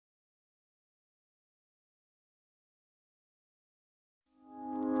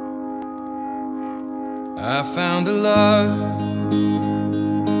I found a love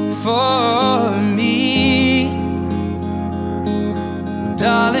for me. Well,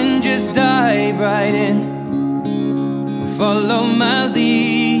 darling, just dive right in, follow my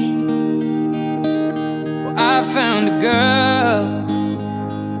lead. Well, I found a girl,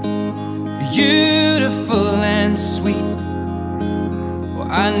 beautiful and sweet. Well,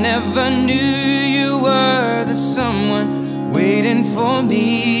 I never knew you were the someone waiting for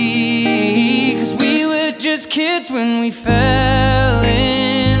me. 'Cause we were just kids when we fell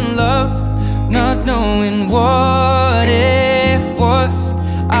in love, not knowing what it was.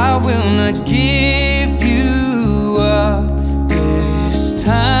 I will not give you up this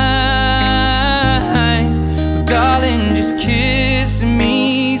time. Oh, darling, just kiss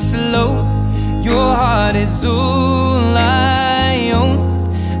me slow. Your heart is all I own,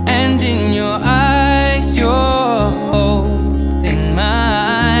 and in your eyes you're holding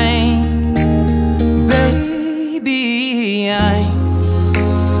mine. Baby, I'm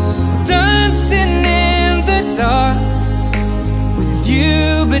dancing in the dark with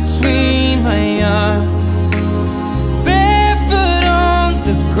you between my arms, barefoot on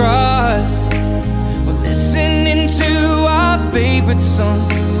the grass. We're listening to our favorite song.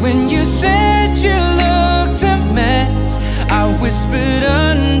 When you said you looked a mess, I whispered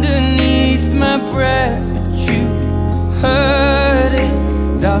underneath my breath, but you heard it.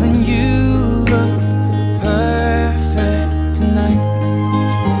 Darling, you look perfect tonight.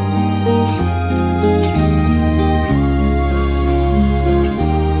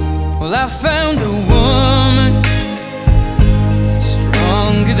 Well, I found a woman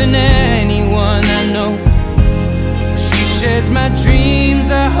stronger than anyone I know. She shares my dreams.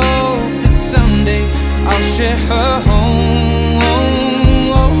 I hope that someday I'll share her home.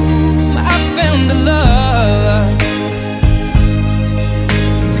 I found a love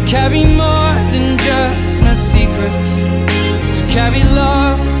to carry more than just my secrets, to carry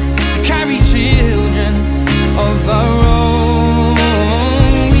love, to carry children of our own.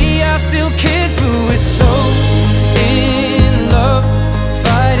 We are still kids, but we're so in love,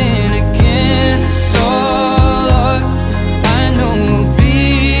 fighting against all odds. I know we'll be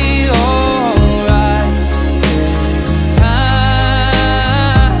alright this time.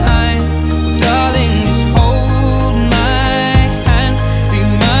 Darling, just hold my hand, be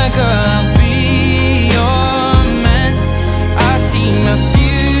my girl, I'll be your man. I see my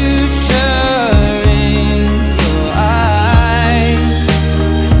future in your eyes.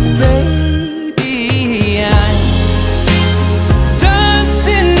 Baby, I'm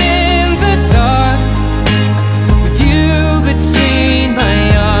dancing in the dark with you between my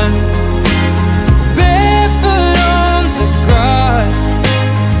arms, barefoot on the grass,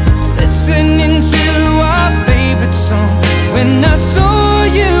 listening to our favorite song. When I saw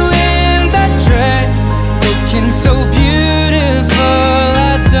you in that dress, looking so beautiful,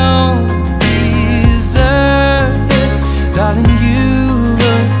 I don't deserve this. Darling, you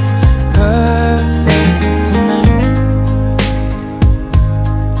look perfect tonight.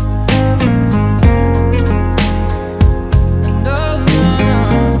 No, no, no.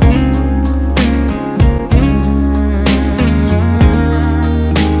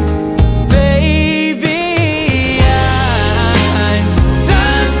 Baby, I'm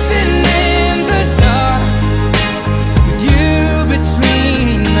dancing in the dark with you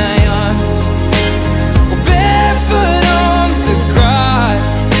between my arms, or barefoot on the grass,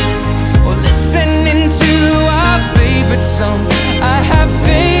 or listening to our favorite song. I have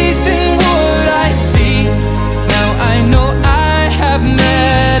faith in what I see. Now I know I have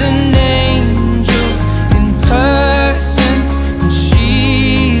met an angel in person, and she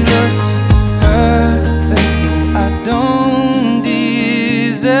looks perfect. I don't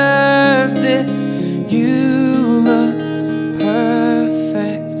deserve this. You look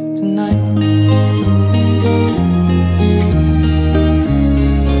perfect tonight.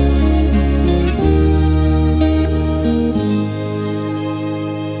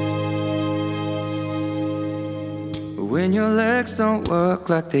 When your legs don't work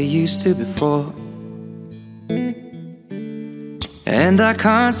like they used to before, and I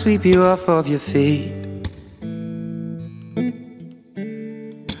can't sweep you off of your feet,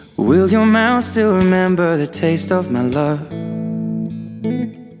 will your mouth still remember the taste of my love?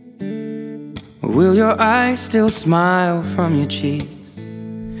 Will your eyes still smile from your cheeks?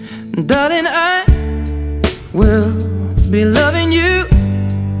 Darling, I will be loving you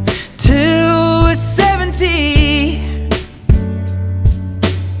till we're 70.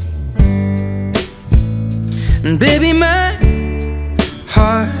 And baby, my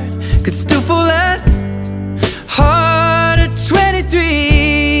heart could still fall as hard at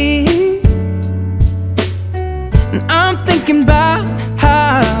 23.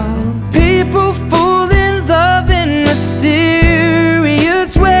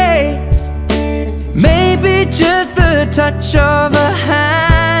 touch of a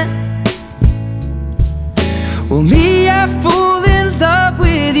hand. Well, me, I fall in love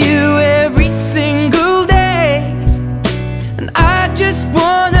with you every single day, and I just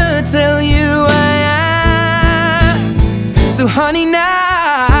wanna tell you I am. So honey,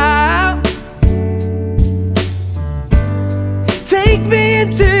 now take me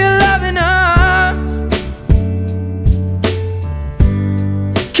into your loving arms.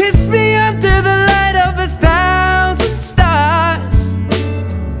 Kiss me under the light of 1,000 stars.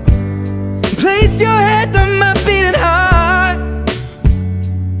 Place your head on my beating heart.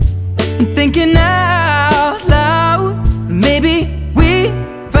 I'm thinking out loud, maybe we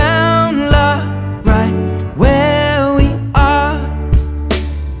found love right where we are.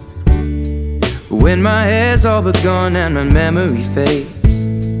 When my hair's all but gone and my memory fades,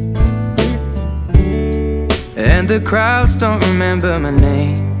 and the crowds don't remember my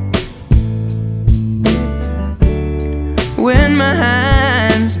name, when my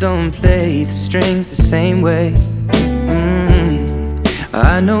hands don't play the strings the same way,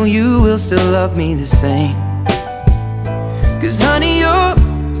 I know you will still love me the same. 'Cause honey, your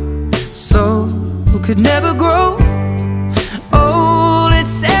soul could never grow old,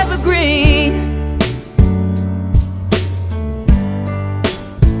 it's evergreen.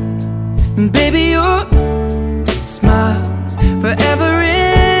 And baby, your smile's forever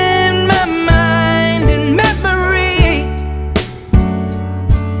in my mind and memory.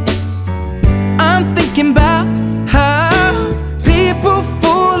 I'm thinking about how people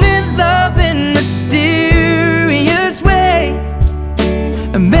fall in love in mysterious ways,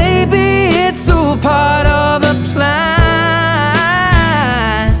 and maybe